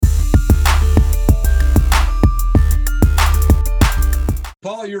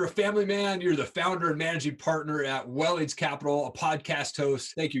all, you're a family man. You're the founder and managing partner at Wellings Capital, a podcast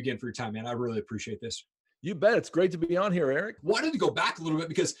host. Thank you again for your time, man. I really appreciate this. You bet. It's great to be on here, Eric. Wanted to go back a little bit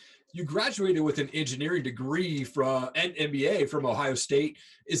because you graduated with an engineering degree from an MBA from Ohio State.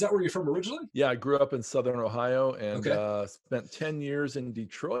 Is that where you're from originally? Yeah, I grew up in Southern Ohio and Okay. spent 10 years in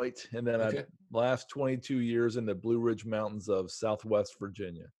Detroit. And then Okay. last 22 years in the Blue Ridge Mountains of Southwest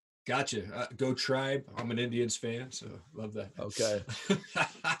Virginia. Gotcha. Go Tribe. I'm an Indians fan, so love that. Okay.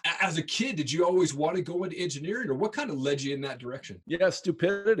 As a kid, did you always want to go into engineering, or what kind of led you in that direction? Yeah,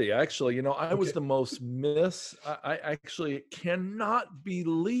 stupidity. Actually, I was the most I actually cannot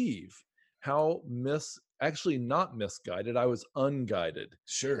believe how actually not misguided. I was unguided.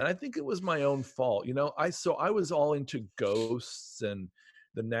 Sure. And I think it was my own fault. I was all into ghosts and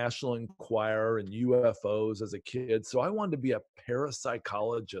the National Enquirer and UFOs as a kid. So I wanted to be a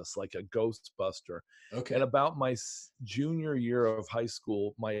parapsychologist, like a Ghostbuster. Okay. And about my junior year of high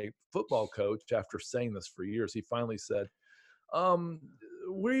school, my football coach, after saying this for years, he finally said,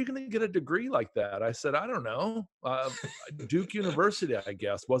 where are you going to get a degree like that? I said, I don't know. Duke University, I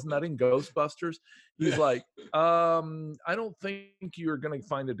guess. Wasn't that in Ghostbusters? He's like, I don't think you're going to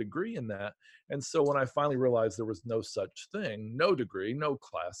find a degree in that. And so when I finally realized there was no such thing, no degree, no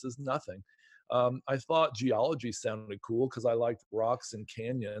classes, nothing, I thought geology sounded cool because I liked rocks and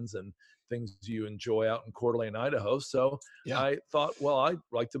canyons and things you enjoy out in Coeur d'Alene, Idaho. So Yeah. I thought, well, I'd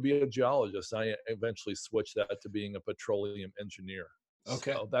like to be a geologist. I eventually switched that to being a petroleum engineer.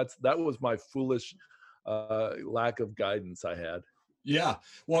 Okay. So that was my foolish lack of guidance I had. Yeah.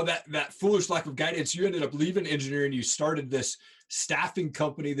 Well, that foolish lack of guidance, you ended up leaving engineering. You started this staffing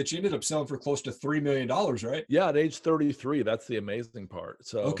company that you ended up selling for close to $3 million, right? Yeah, at age 33, that's the amazing part.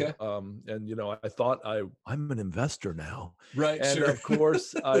 So, Okay. and I thought I'm an investor now. Right. And Sure. of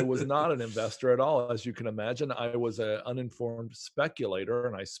course, I was not an investor at all. As you can imagine, I was an uninformed speculator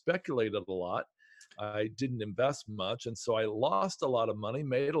and I speculated a lot. I didn't invest much. And so I lost a lot of money,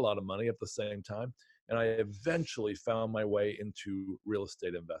 made a lot of money at the same time. And I eventually found my way into real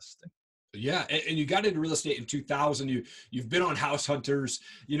estate investing. Yeah, and you got into real estate in 2000. You've been on House Hunters,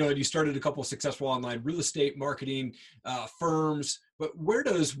 and you started a couple of successful online real estate marketing firms. But where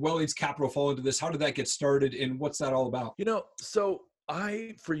does Wellings Capital fall into this? How did that get started, and what's that all about? So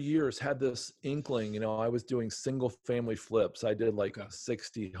I, for years, had this inkling. I was doing single family flips. I did like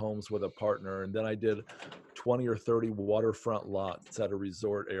 60 homes with a partner, and then I did 20 or 30 waterfront lots at a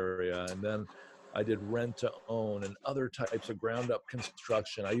resort area, and then I did rent to own and other types of ground up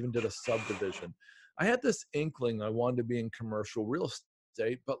construction. I even did a subdivision. I had this inkling I wanted to be in commercial real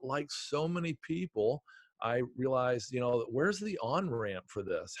estate, but like so many people, I realized, where's the on-ramp for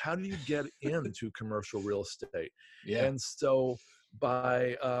this? How do you get into commercial real estate? Yeah. And so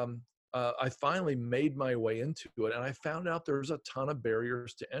I finally made my way into it, and I found out there's a ton of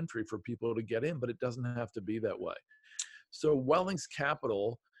barriers to entry for people to get in, but it doesn't have to be that way. So Wellings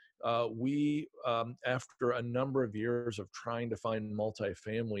Capital, we, after a number of years of trying to find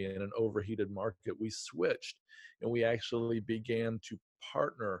multifamily in an overheated market, we switched and we actually began to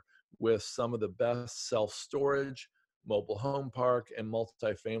partner with some of the best self-storage, mobile home park, and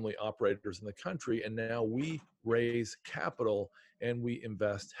multifamily operators in the country. And now we raise capital and we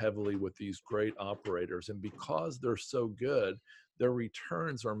invest heavily with these great operators. And because they're so good, their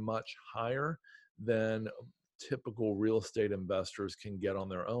returns are much higher than typical real estate investors can get on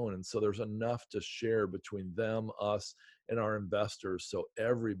their own. And so there's enough to share between them, us, and our investors. So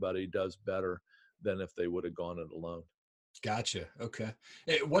everybody does better than if they would have gone it alone. Gotcha. Okay.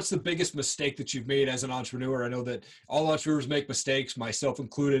 Hey, what's the biggest mistake that you've made as an entrepreneur? I know that all entrepreneurs make mistakes, myself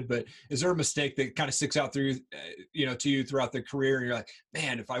included, but is there a mistake that kind of sticks out through, to you throughout the career? And you're like,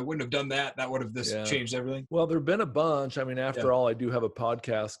 man, if I wouldn't have done that, that would have changed everything. Well, there've been a bunch. I mean, after all, I do have a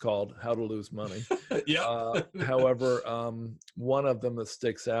podcast called How to Lose Money. Yeah. However, one of them that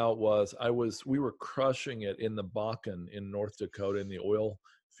sticks out was we were crushing it in the Bakken in North Dakota, in the oil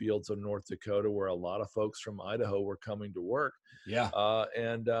fields of North Dakota, where a lot of folks from Idaho were coming to work. Yeah.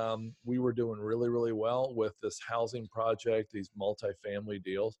 And we were doing really, really well with this housing project, these multifamily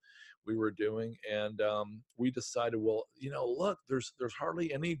deals we were doing. And we decided, well, look, there's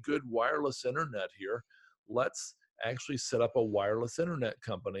hardly any good wireless internet here. Let's actually set up a wireless internet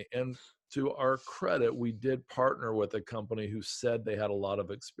company. And to our credit, we did partner with a company who said they had a lot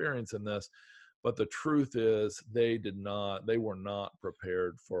of experience in this. But the truth is they were not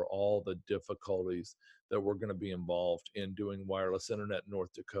prepared for all the difficulties that were going to be involved in doing wireless internet in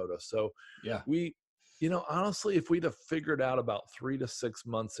North Dakota. So yeah, we, honestly, if we'd have figured out about 3 to 6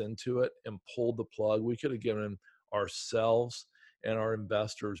 months into it and pulled the plug, we could have given ourselves and our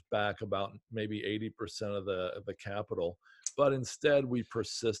investors back about maybe 80% of the capital. But instead, we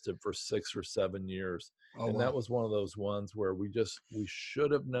persisted for 6 or 7 years. Oh, And that wow. was one of those ones where we should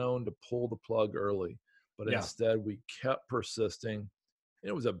have known to pull the plug early, but Yeah. instead we kept persisting.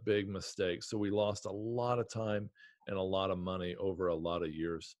 It was a big mistake. So we lost a lot of time and a lot of money over a lot of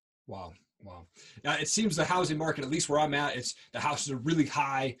years. Wow. Wow. Now, it seems the housing market, at least where I'm at, the houses are really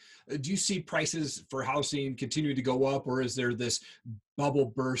high. Do you see prices for housing continue to go up, or is there this bubble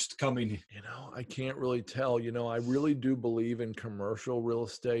burst coming? I can't really tell. I really do believe in commercial real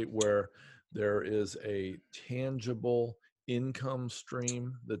estate where there is a tangible income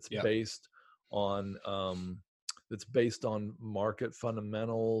stream Yeah. on that's based on market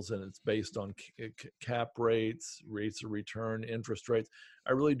fundamentals, and it's based on cap rates of return, interest rates.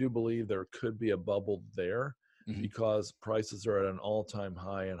 I really do believe there could be a bubble there Hmm. because prices are at an all-time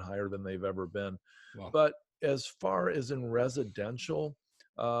high and higher than they've ever been. Wow. But as far as in residential,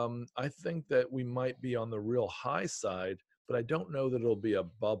 I think that we might be on the real high side, but I don't know that it'll be a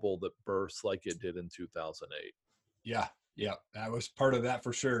bubble that bursts like it did in 2008. Yeah. Yeah. I was part of that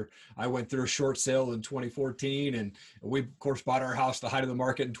for sure. I went through a short sale in 2014, and we, of course, bought our house the height of the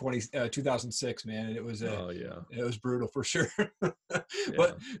market in 2006, man. And Oh yeah, it was brutal for sure. yeah.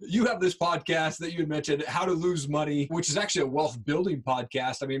 But you have this podcast that you had mentioned, How to Lose Money, which is actually a wealth building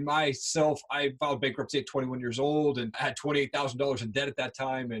podcast. I mean, myself, I filed bankruptcy at 21 years old, and I had $28,000 in debt at that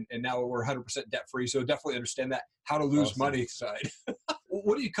time. And now we're 100% debt free. So definitely understand that how to lose Awesome. money side.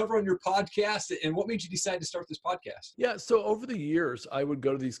 What do you cover on your podcast, and what made you decide to start this podcast? Yeah, so over the years, I would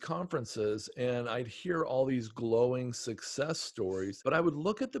go to these conferences and I'd hear all these glowing success stories, but I would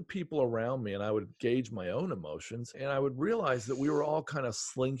look at the people around me and I would gauge my own emotions, and I would realize that we were all kind of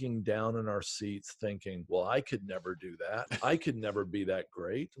slinking down in our seats thinking, well, I could never do that. I could never be that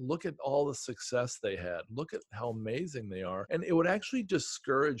great. Look at all the success they had. Look at how amazing they are. And it would actually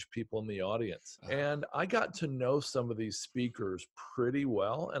discourage people in the audience. And I got to know some of these speakers pretty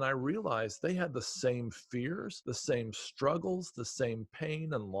well, and I realized they had the same fears, the same struggles, the same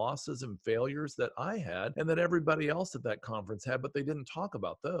pain and losses and failures that I had and that everybody else at that conference had, but they didn't talk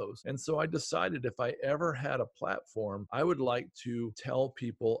about those. And so I decided if I ever had a platform, I would like to tell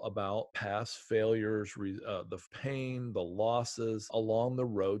people about past failures, the pain, the losses along the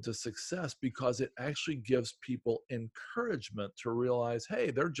road to success, because it actually gives people encouragement to realize, hey,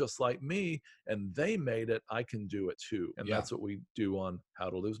 they're just like me and they made it. I can do it too. And Yeah. that's what we do on How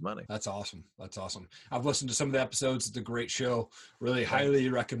to Lose Money. That's awesome. That's awesome. I've listened to some of the episodes. It's a great show. Really Thanks. highly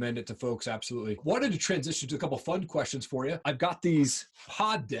recommend it to folks. Absolutely. Wanted to transition to a couple fun questions for you. I've got these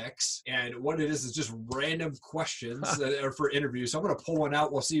pod decks, and what it is just random questions that are for interviews. So I'm going to pull one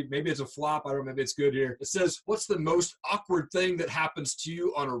out. We'll see. Maybe it's a flop. I don't know. Maybe it's good here. It says, what's the most awkward thing that happens to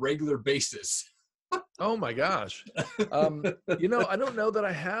you on a regular basis? Oh my gosh. I don't know that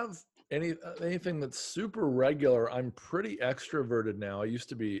I have anything that's super regular. I'm pretty extroverted now. I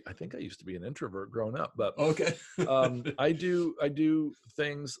think I used to be an introvert growing up, but Okay. I do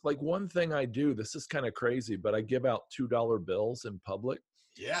things like, one thing I do, this is kind of crazy, but I give out $2 bills in public.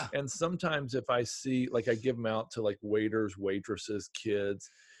 Yeah. And sometimes if I see, like, I give them out to like waiters, waitresses, kids.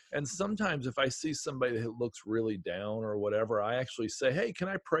 And sometimes if I see somebody that looks really down or whatever, I actually say, hey, can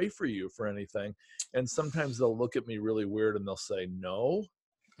I pray for you for anything? And sometimes they'll look at me really weird and they'll say no.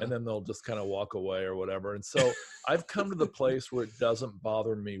 And then they'll just kind of walk away or whatever. And so I've come to the place where it doesn't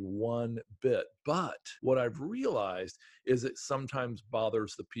bother me one bit. But what I've realized is it sometimes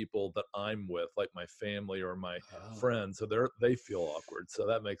bothers the people that I'm with, like my family or my friends. So they feel awkward. So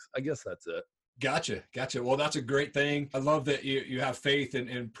I guess that's it. Gotcha. Well, that's a great thing. I love that you have faith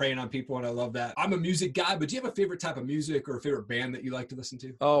in praying on people, and I love that. I'm a music guy, but do you have a favorite type of music or a favorite band that you like to listen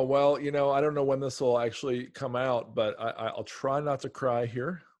to? Oh, well, I don't know when this will actually come out, but I'll try not to cry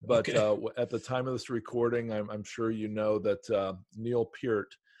here. But Okay. at the time of this recording, I'm sure you know that Neil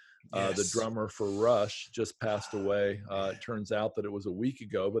Peart, the Yes. drummer for Rush, just passed away. It turns out that it was a week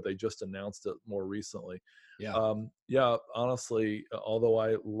ago, but they just announced it more recently. Yeah. Yeah, honestly, although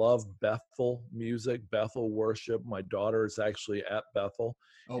I love Bethel music, Bethel worship, my daughter is actually at Bethel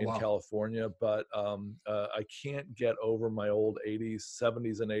Oh, in wow. California, but I can't get over my old 80s,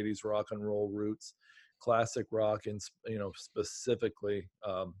 70s and 80s rock and roll roots, classic rock. And, specifically,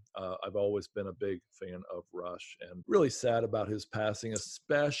 I've always been a big fan of Rush, and really sad about his passing,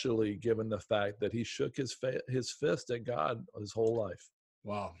 especially given the fact that he shook his fist at God his whole life.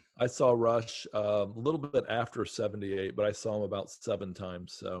 Wow. I saw Rush a little bit after 78, but I saw him about 7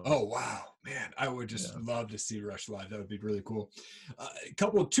 times. So, Oh, wow, man. I would just yeah. love to see Rush live. That would be really cool.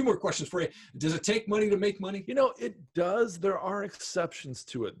 Two more questions for you. Does it take money to make money? It does. There are exceptions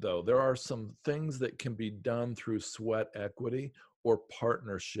to it, though. There are some things that can be done through sweat equity, or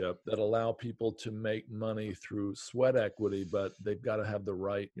partnership that allow people to make money through sweat equity, but they've got to have the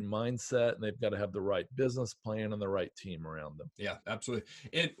right mindset and they've got to have the right business plan and the right team around them. Yeah, absolutely.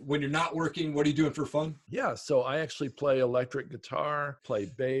 And when you're not working, what are you doing for fun? Yeah, so I actually play electric guitar,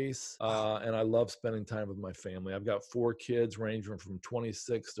 play bass, and I love spending time with my family. I've got 4 kids ranging from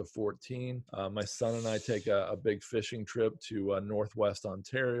 26 to 14. My son and I take a big fishing trip to Northwest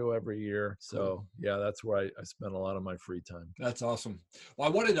Ontario every year. So yeah, that's where I spend a lot of my free time. That's awesome. Well,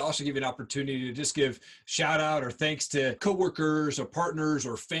 I wanted to also give you an opportunity to just give shout out or thanks to coworkers or partners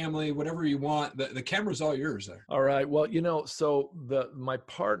or family, whatever you want. The camera's all yours there. All right. Well, so my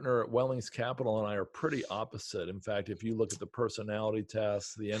partner at Wellings Capital and I are pretty opposite. In fact, if you look at the personality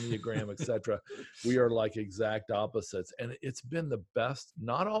tests, the Enneagram, etc., we are like exact opposites. And it's been the best,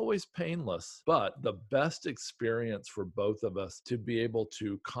 not always painless, but the best experience for both of us to be able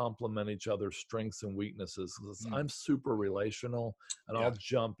to complement each other's strengths and weaknesses. I'm super relational, and I'll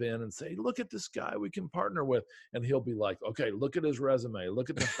jump in and say, look at this guy we can partner with. And he'll be like, okay, look at his resume, look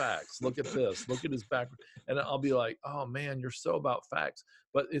at the facts, look at this, look at his background. And I'll be like, oh man, you're so about facts.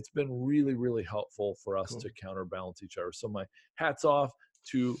 But it's been really, really helpful for us to counterbalance each other. So my hat's off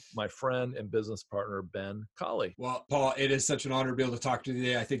to my friend and business partner, Ben Colley. Well, Paul, it is such an honor to be able to talk to you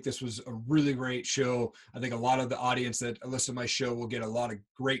today. I think this was a really great show. I think a lot of the audience that listen to my show will get a lot of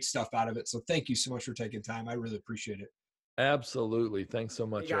great stuff out of it. So thank you so much for taking time. I really appreciate it. Absolutely. Thanks so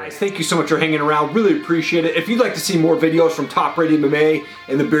much. Hey guys, thank you so much for hanging around. Really appreciate it. If you'd like to see more videos from Top Rated MMA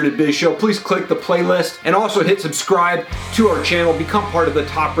and the Bearded Biz Show, please click the playlist and also hit subscribe to our channel. Become part of the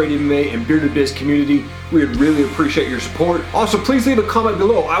Top Rated MMA and Bearded Biz community. We would really appreciate your support. Also, please leave a comment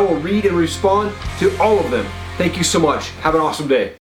below. I will read and respond to all of them. Thank you so much. Have an awesome day.